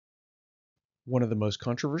One of the most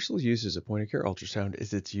controversial uses of point-of-care ultrasound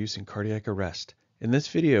is its use in cardiac arrest. In this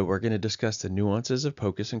video, we're going to discuss the nuances of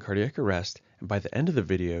POCUS and cardiac arrest, and by the end of the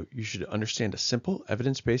video, you should understand a simple,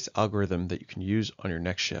 evidence-based algorithm that you can use on your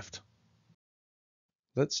next shift.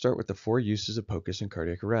 Let's start with the 4 uses of POCUS in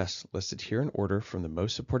cardiac arrest, listed here in order from the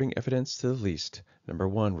most supporting evidence to the least. Number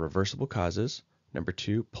 1, reversible causes. Number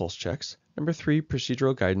 2, pulse checks. Number 3,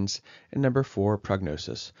 procedural guidance. And number 4,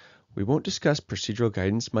 prognosis. We won't discuss procedural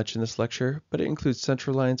guidance much in this lecture, but it includes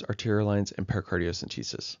central lines, arterial lines, and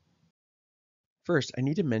pericardiocentesis. First, I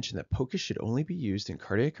need to mention that POCUS should only be used in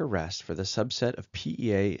cardiac arrest for the subset of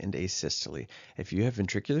PEA and asystole. If you have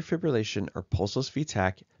ventricular fibrillation or pulseless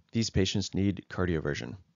V-tach, these patients need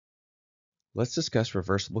cardioversion. Let's discuss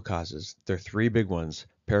reversible causes. There are 3 big ones: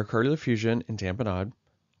 pericardial effusion and tamponade,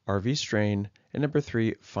 RV strain, and number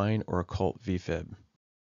 3, fine or occult VFib.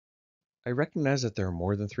 I recognize that there are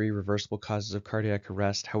more than 3 reversible causes of cardiac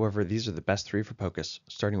arrest. However, these are the best 3 for POCUS,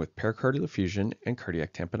 starting with pericardial effusion and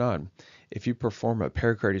cardiac tamponade. If you perform a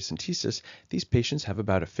pericardiocentesis, these patients have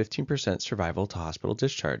about a 15% survival to hospital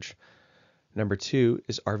discharge. Number 2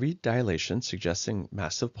 is RV dilation, suggesting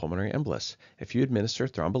massive pulmonary embolus. If you administer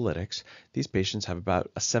thrombolytics, these patients have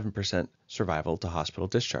about a 7% survival to hospital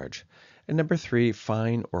discharge. And number 3,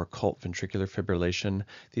 fine or occult ventricular fibrillation.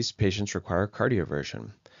 These patients require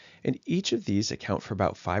cardioversion. And each of these account for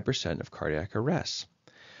about 5% of cardiac arrests.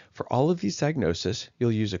 For all of these diagnoses,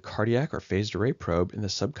 you'll use a cardiac or phased array probe in the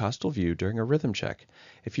subcostal view during a rhythm check.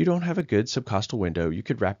 If you don't have a good subcostal window, you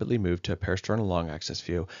could rapidly move to a parasternal long axis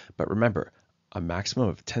view, but remember, a maximum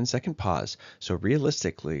of 10-second pause, so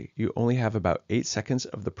realistically, you only have about 8 seconds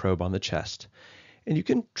of the probe on the chest. And you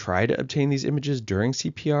can try to obtain these images during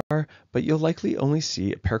CPR, but you'll likely only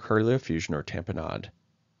see a pericardial effusion or tamponade.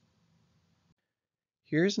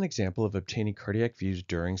 Here's an example of obtaining cardiac views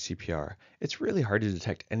during CPR. It's really hard to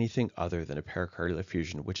detect anything other than a pericardial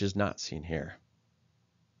effusion, which is not seen here.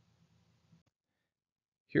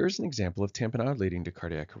 Here's an example of tamponade leading to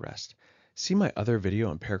cardiac arrest. See my other video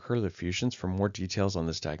on pericardial effusions for more details on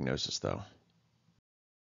this diagnosis, though.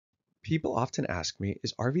 People often ask me,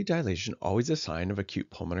 is RV dilation always a sign of acute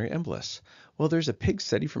pulmonary embolus? Well, there's a pig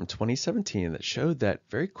study from 2017 that showed that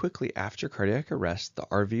very quickly after cardiac arrest, the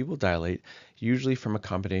RV will dilate, usually from a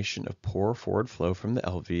combination of poor forward flow from the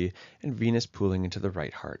LV and venous pooling into the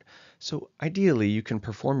right heart. So ideally, you can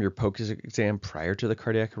perform your POCUS exam prior to the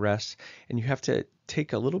cardiac arrest, and you have to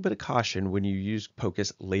take a little bit of caution when you use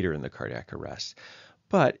POCUS later in the cardiac arrest.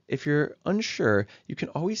 But if you're unsure, you can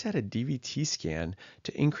always add a DVT scan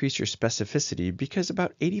to increase your specificity, because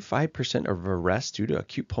about 85% of arrests due to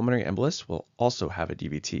acute pulmonary embolus will also have a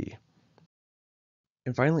DVT.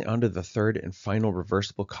 And finally, onto the third and final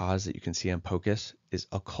reversible cause that you can see on POCUS is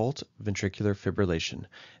occult ventricular fibrillation.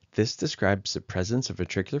 This describes the presence of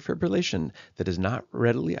ventricular fibrillation that is not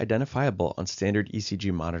readily identifiable on standard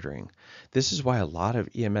ECG monitoring. This is why a lot of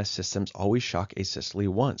EMS systems always shock asystole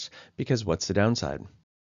once, because what's the downside?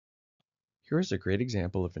 Here is a great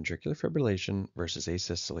example of ventricular fibrillation versus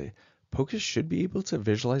asystole. POCUS should be able to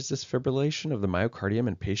visualize this fibrillation of the myocardium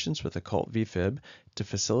in patients with occult VFib to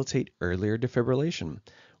facilitate earlier defibrillation.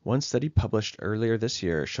 One study published earlier this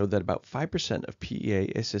year showed that about 5% of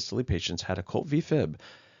PEA asystole patients had occult VFib.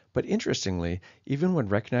 But interestingly, even when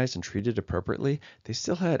recognized and treated appropriately, they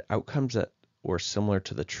still had outcomes that were similar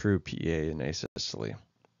to the true PEA and asystole.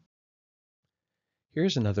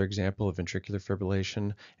 Here's another example of ventricular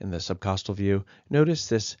fibrillation in the subcostal view. Notice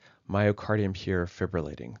this myocardium here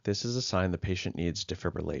fibrillating. This is a sign the patient needs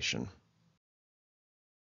defibrillation.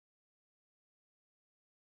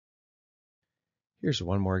 Here's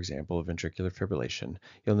one more example of ventricular fibrillation.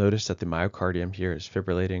 You'll notice that the myocardium here is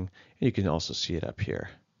fibrillating, and you can also see it up here.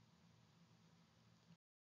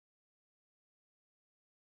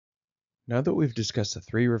 Now that we've discussed the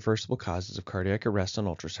 3 reversible causes of cardiac arrest on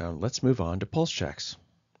ultrasound, let's move on to pulse checks.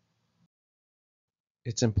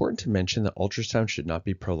 It's important to mention that ultrasound should not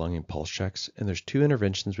be prolonging pulse checks, and there's 2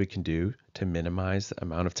 interventions we can do to minimize the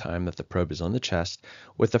amount of time that the probe is on the chest,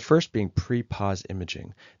 with the first being pre-pause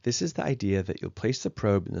imaging. This is the idea that you'll place the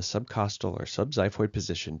probe in the subcostal or subxiphoid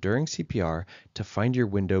position during CPR to find your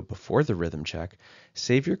window before the rhythm check,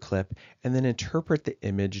 save your clip, and then interpret the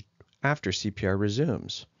image after CPR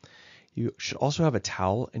resumes. You should also have a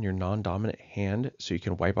towel in your non-dominant hand so you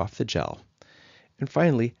can wipe off the gel. And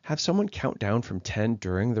finally, have someone count down from 10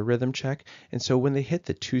 during the rhythm check, and so when they hit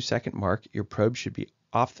the 2-second mark, your probe should be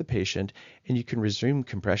off the patient and you can resume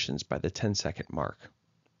compressions by the 10-second mark.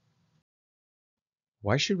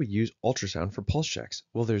 Why should we use ultrasound for pulse checks?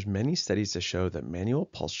 Well, there's many studies that show that manual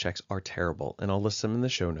pulse checks are terrible, and I'll list them in the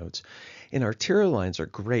show notes. And arterial lines are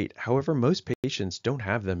great, however, most patients don't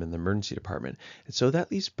have them in the emergency department, and so that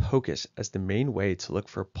leaves POCUS as the main way to look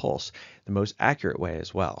for a pulse, the most accurate way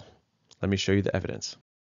as well. Let me show you the evidence.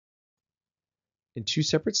 In two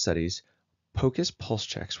separate studies, POCUS pulse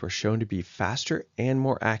checks were shown to be faster and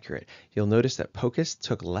more accurate. You'll notice that POCUS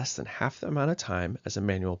took less than half the amount of time as a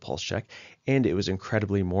manual pulse check, and it was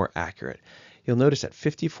incredibly more accurate. You'll notice that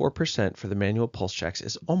 54% for the manual pulse checks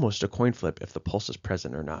is almost a coin flip if the pulse is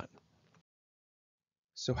present or not.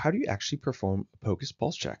 So how do you actually perform a POCUS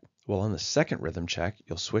pulse check? Well, on the second rhythm check,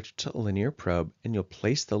 you'll switch to a linear probe and you'll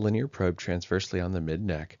place the linear probe transversely on the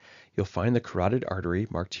mid-neck. You'll find the carotid artery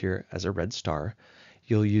marked here as a red star.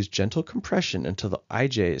 You'll use gentle compression until the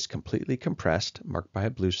IJ is completely compressed, marked by a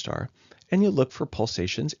blue star, and you'll look for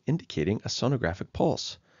pulsations indicating a sonographic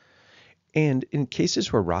pulse. And in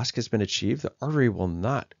cases where ROSC has been achieved, the artery will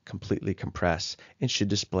not completely compress and should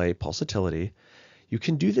display pulsatility. You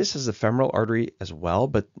can do this as a femoral artery as well,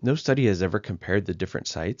 but no study has ever compared the different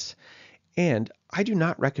sites. And I do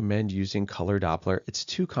not recommend using color Doppler. It's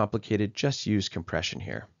too complicated. Just use compression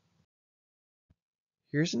here.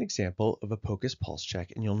 Here's an example of a POCUS pulse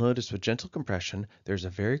check, and you'll notice with gentle compression, there's a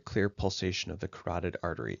very clear pulsation of the carotid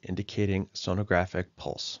artery, indicating sonographic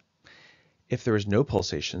pulse. If there is no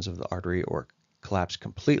pulsations of the artery or collapse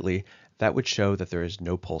completely, that would show that there is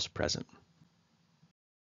no pulse present.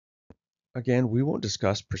 Again, we won't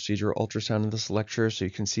discuss procedural ultrasound in this lecture, so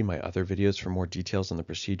you can see my other videos for more details on the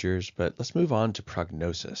procedures, but let's move on to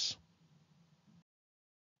prognosis.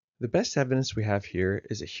 The best evidence we have here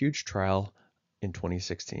is a huge trial in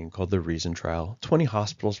 2016 called the Reason Trial. 20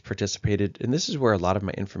 hospitals participated, and this is where a lot of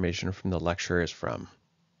my information from the lecture is from.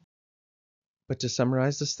 But to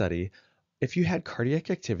summarize the study, if you had cardiac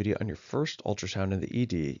activity on your first ultrasound in the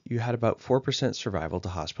ED, you had about 4% survival to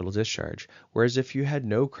hospital discharge, whereas if you had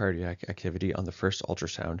no cardiac activity on the first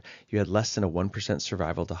ultrasound, you had less than a 1%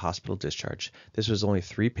 survival to hospital discharge. This was only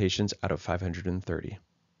 3 patients out of 530.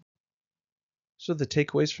 So the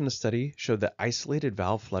takeaways from the study showed that isolated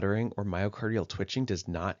valve fluttering or myocardial twitching does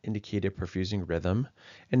not indicate a perfusing rhythm.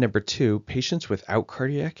 And number 2, patients without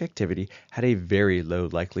cardiac activity had a very low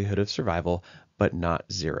likelihood of survival, but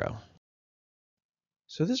not 0.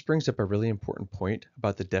 So this brings up a really important point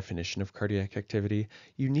about the definition of cardiac activity.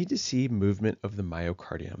 You need to see movement of the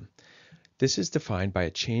myocardium. This is defined by a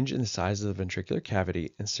change in the size of the ventricular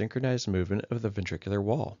cavity and synchronized movement of the ventricular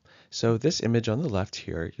wall. So this image on the left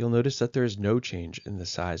here, you'll notice that there is no change in the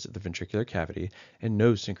size of the ventricular cavity and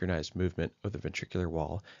no synchronized movement of the ventricular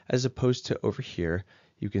wall, as opposed to over here,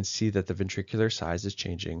 you can see that the ventricular size is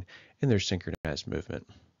changing and there's synchronized movement.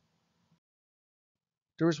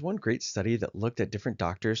 There was one great study that looked at different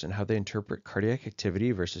doctors and how they interpret cardiac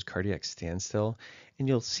activity versus cardiac standstill, and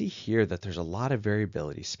you'll see here that there's a lot of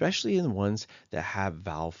variability, especially in the ones that have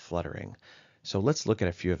valve fluttering. So let's look at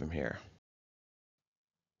a few of them here.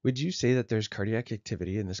 Would you say that there's cardiac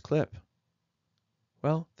activity in this clip?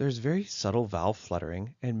 Well, there's very subtle valve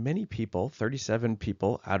fluttering, and many people, 37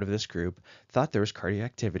 people out of this group, thought there was cardiac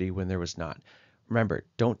activity when there was not. Remember,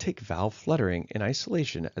 don't take valve fluttering in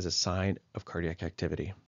isolation as a sign of cardiac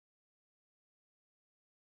activity.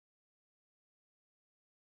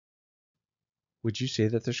 Would you say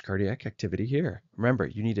that there's cardiac activity here? Remember,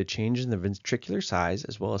 you need a change in the ventricular size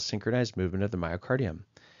as well as synchronized movement of the myocardium.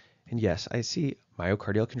 And yes, I see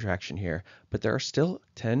myocardial contraction here, but there are still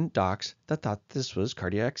 10 docs that thought this was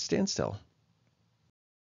cardiac standstill.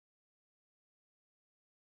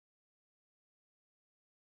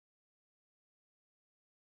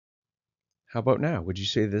 How about now? Would you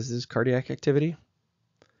say this is cardiac activity?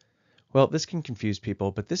 Well, this can confuse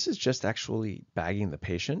people, but this is just actually bagging the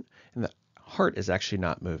patient, and the heart is actually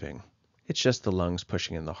not moving. It's just the lungs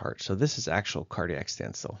pushing in the heart. So this is actual cardiac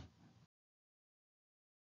standstill.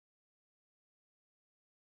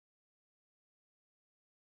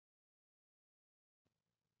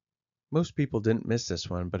 Most people didn't miss this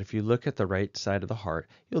one, but if you look at the right side of the heart,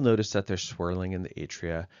 you'll notice that there's swirling in the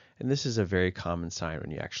atria, and this is a very common sign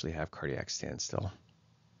when you actually have cardiac standstill.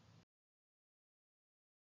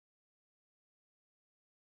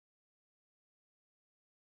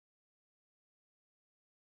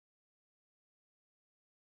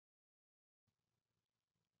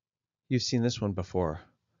 You've seen this one before.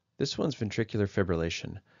 This one's ventricular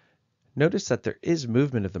fibrillation. Notice that there is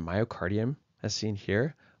movement of the myocardium, as seen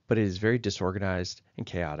here, but it is very disorganized and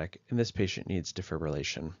chaotic, and this patient needs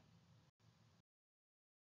defibrillation.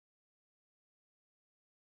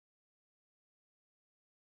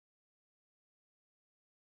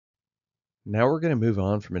 Now we're going to move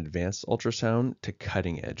on from advanced ultrasound to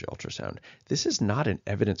cutting edge ultrasound. This is not an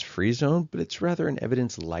evidence-free zone, but it's rather an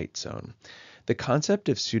evidence-light zone. The concept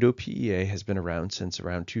of pseudo PEA has been around since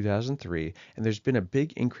around 2003, and there's been a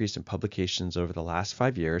big increase in publications over the last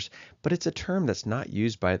 5 years, but it's a term that's not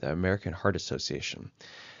used by the American Heart Association.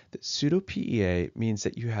 The pseudo PEA means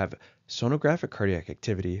that you have sonographic cardiac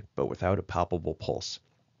activity, but without a palpable pulse.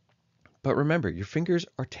 But remember, your fingers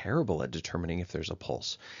are terrible at determining if there's a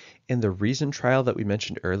pulse. In the Reason trial that we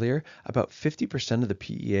mentioned earlier, about 50% of the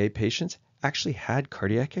PEA patients actually had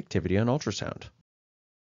cardiac activity on ultrasound.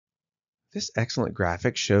 This excellent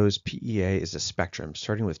graphic shows PEA is a spectrum,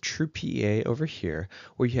 starting with true PEA over here,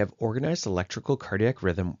 where you have organized electrical cardiac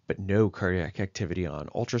rhythm, but no cardiac activity on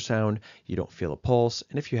ultrasound, you don't feel a pulse,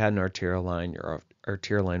 and if you had an arterial line, your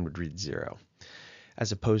arterial line would read 0.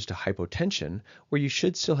 As opposed to hypotension, where you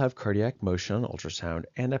should still have cardiac motion on ultrasound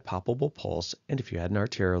and a palpable pulse, and if you had an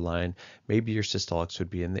arterial line, maybe your systolics would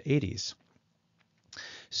be in the 80s.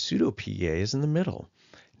 Pseudo PEA is in the middle.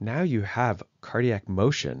 Now you have cardiac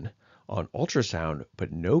motion on ultrasound,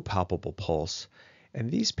 but no palpable pulse, and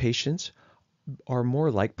these patients are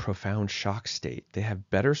more like profound shock state. They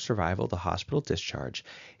have better survival to hospital discharge,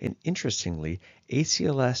 and interestingly,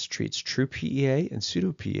 ACLS treats true PEA and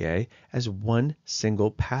pseudo PEA as one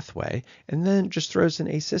single pathway, and then just throws an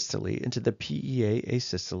asystole into the PEA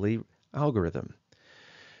asystole algorithm.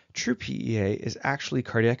 True PEA is actually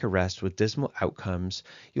cardiac arrest with dismal outcomes.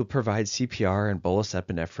 You'll provide CPR and bolus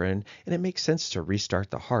epinephrine, and it makes sense to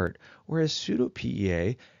restart the heart, whereas pseudo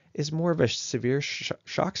PEA is more of a severe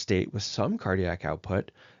shock state with some cardiac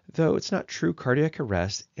output, though it's not true cardiac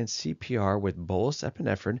arrest, and CPR with bolus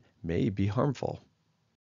epinephrine may be harmful.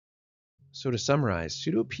 So to summarize,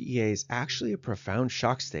 pseudo PEA is actually a profound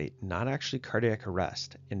shock state, not actually cardiac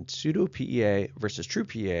arrest, and pseudo PEA versus true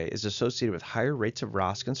PEA is associated with higher rates of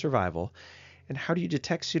ROSC and survival. And how do you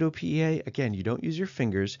detect pseudo PEA? Again, you don't use your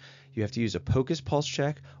fingers, you have to use a POCUS pulse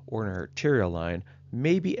check or an arterial line,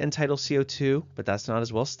 maybe end-tidal CO2, but that's not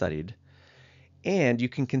as well studied. And you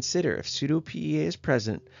can consider if pseudo PEA is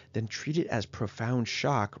present, then treat it as profound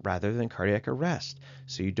shock rather than cardiac arrest.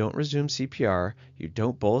 So you don't resume CPR, you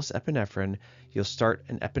don't bolus epinephrine, you'll start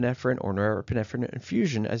an epinephrine or norepinephrine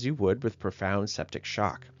infusion as you would with profound septic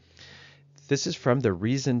shock. This is from the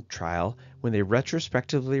Reason trial when they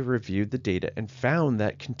retrospectively reviewed the data and found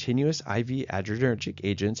that continuous IV adrenergic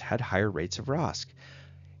agents had higher rates of ROSC.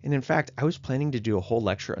 And in fact, I was planning to do a whole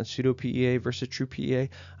lecture on pseudo PEA versus true PEA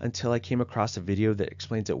until I came across a video that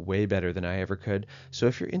explains it way better than I ever could. So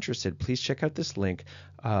if you're interested, please check out this link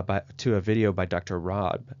to a video by Dr.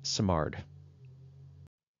 Rob Samard.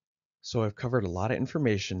 So I've covered a lot of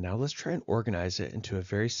information. Now let's try and organize it into a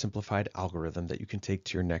very simplified algorithm that you can take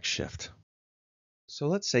to your next shift. So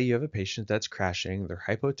let's say you have a patient that's crashing, they're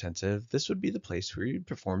hypotensive. This would be the place where you'd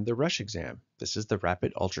perform the rush exam. This is the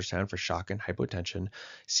rapid ultrasound for shock and hypotension.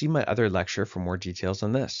 See my other lecture for more details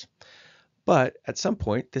on this. But at some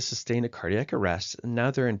point, they sustain a cardiac arrest, and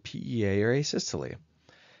now they're in PEA or asystole.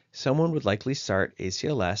 Someone would likely start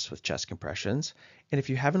ACLS with chest compressions, and if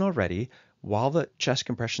you haven't already, while the chest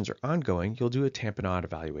compressions are ongoing, you'll do a tamponade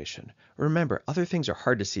evaluation. Remember, other things are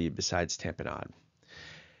hard to see besides tamponade.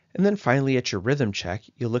 And then finally, at your rhythm check,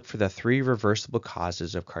 you'll look for the 3 reversible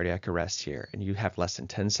causes of cardiac arrest here, and you have less than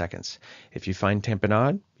 10 seconds. If you find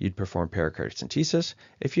tamponade, you'd perform pericardiocentesis.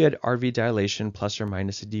 If you had RV dilation plus or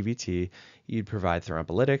minus a DVT, you'd provide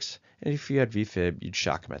thrombolytics. And if you had VFib, you'd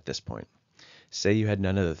shock them at this point. Say you had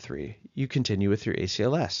none of the 3, you continue with your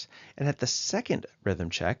ACLS. And at the second rhythm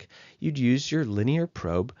check, you'd use your linear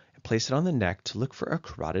probe and place it on the neck to look for a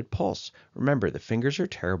carotid pulse. Remember, the fingers are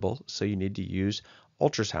terrible, so you need to use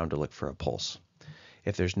ultrasound to look for a pulse.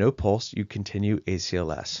 If there's no pulse, you continue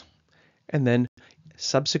ACLS. And then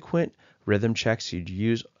subsequent rhythm checks, you'd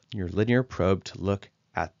use your linear probe to look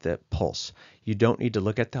at the pulse. You don't need to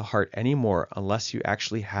look at the heart anymore unless you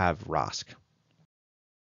actually have ROSC.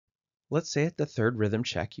 Let's say at the third rhythm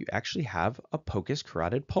check, you actually have a POCUS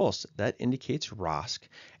carotid pulse. That indicates ROSC,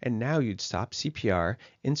 and now you'd stop CPR,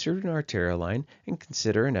 insert an arterial line, and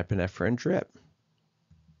consider an epinephrine drip.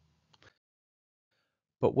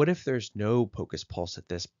 But what if there's no POCUS pulse at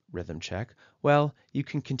this rhythm check? Well, you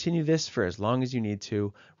can continue this for as long as you need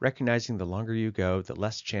to, recognizing the longer you go, the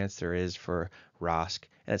less chance there is for ROSC,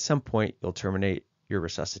 and at some point you'll terminate your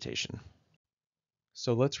resuscitation.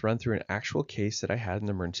 So let's run through an actual case that I had in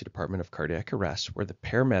the emergency department of cardiac arrest where the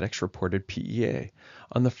paramedics reported PEA.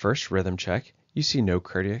 On the first rhythm check, you see no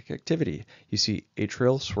cardiac activity. You see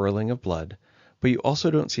atrial swirling of blood, but you also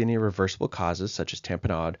don't see any reversible causes such as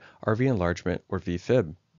tamponade, RV enlargement, or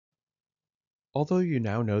VFib. Although you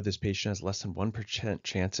now know this patient has less than 1%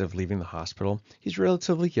 chance of leaving the hospital, he's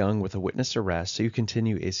relatively young with a witnessed arrest, so you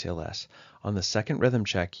continue ACLS. On the second rhythm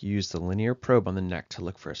check, you use the linear probe on the neck to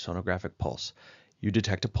look for a sonographic pulse. You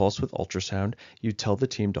detect a pulse with ultrasound. You tell the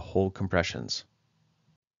team to hold compressions.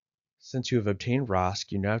 Since you have obtained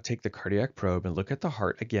ROSC, you now take the cardiac probe and look at the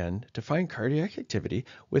heart again to find cardiac activity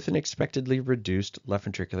with an expectedly reduced left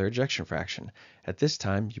ventricular ejection fraction. At this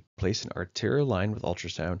time, you place an arterial line with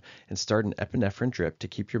ultrasound and start an epinephrine drip to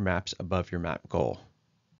keep your maps above your map goal.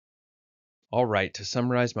 All right, to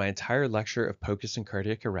summarize my entire lecture of POCUS and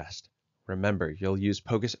cardiac arrest, remember, you'll use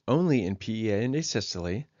POCUS only in PEA and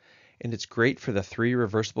asystole, and it's great for the 3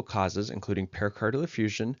 reversible causes, including pericardial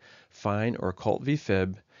effusion, fine or occult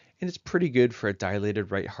VFib, and it's pretty good for a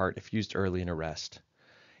dilated right heart if used early in arrest.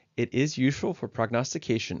 It is useful for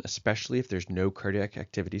prognostication, especially if there's no cardiac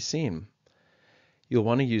activity seen. You'll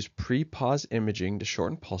want to use pre-pause imaging to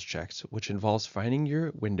shorten pulse checks, which involves finding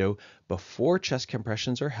your window before chest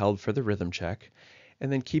compressions are held for the rhythm check,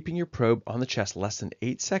 and then keeping your probe on the chest less than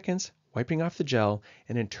 8 seconds, wiping off the gel,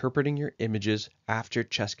 and interpreting your images after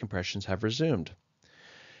chest compressions have resumed.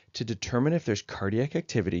 To determine if there's cardiac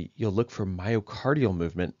activity, you'll look for myocardial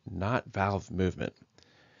movement, not valve movement.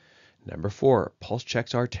 Number 4, pulse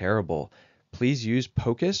checks are terrible. Please use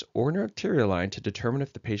POCUS or an arterial line to determine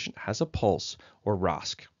if the patient has a pulse or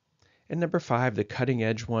ROSC. And number 5, the cutting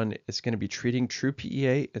edge one, is going to be treating true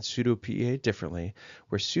PEA and pseudo PEA differently,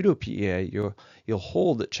 where pseudo PEA you'll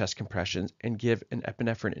hold chest compressions and give an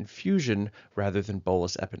epinephrine infusion rather than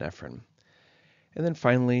bolus epinephrine. And then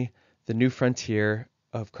finally, the new frontier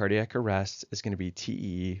of cardiac arrest is going to be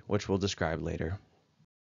TEE, which we'll describe later.